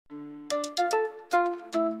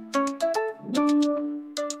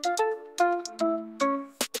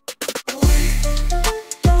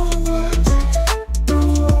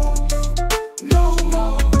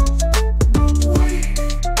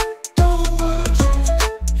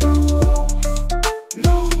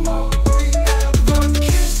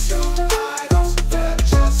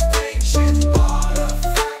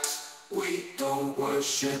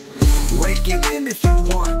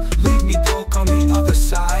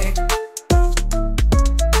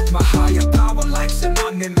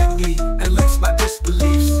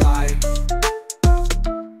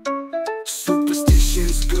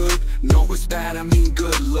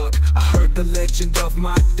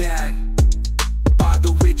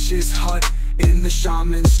witch's hut, in the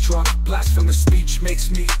shaman's truck. Blasphemous speech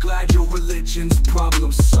makes me glad your religion's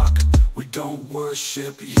problems suck. We don't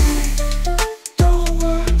worship you. Don't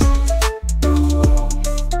worship you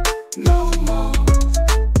no more.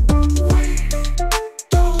 We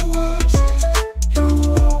don't worship you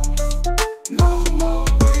no more.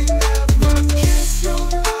 We never kiss your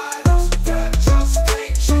idols, they're just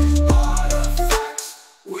ancient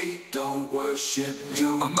artifacts. We don't worship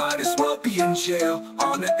you. I might as well be in jail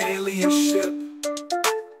on an alien ship,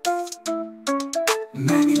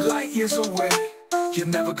 many light years away. You're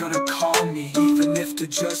never gonna call me, even if to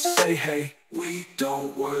just say hey. We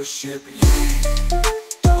don't worship you.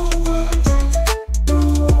 Don't worship you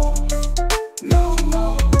no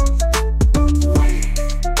more. We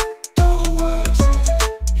don't worship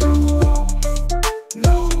you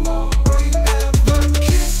no more. We never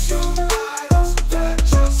kiss your idols, they're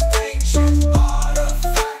just ancient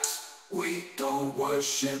artifacts. We don't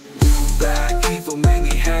worship you. That evil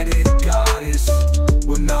many-headed goddess,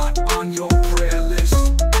 we're not on your prayer list.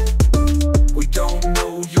 We don't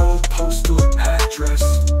know your postal address.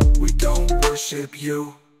 We don't worship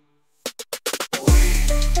you. We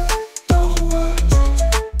don't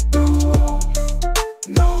worship you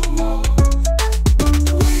no more.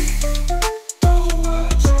 We don't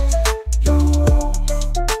worship you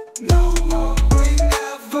no more. We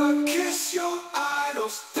never kiss your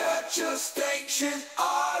idols, they're just ancient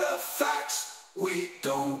artifacts. We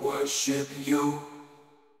don't worship you.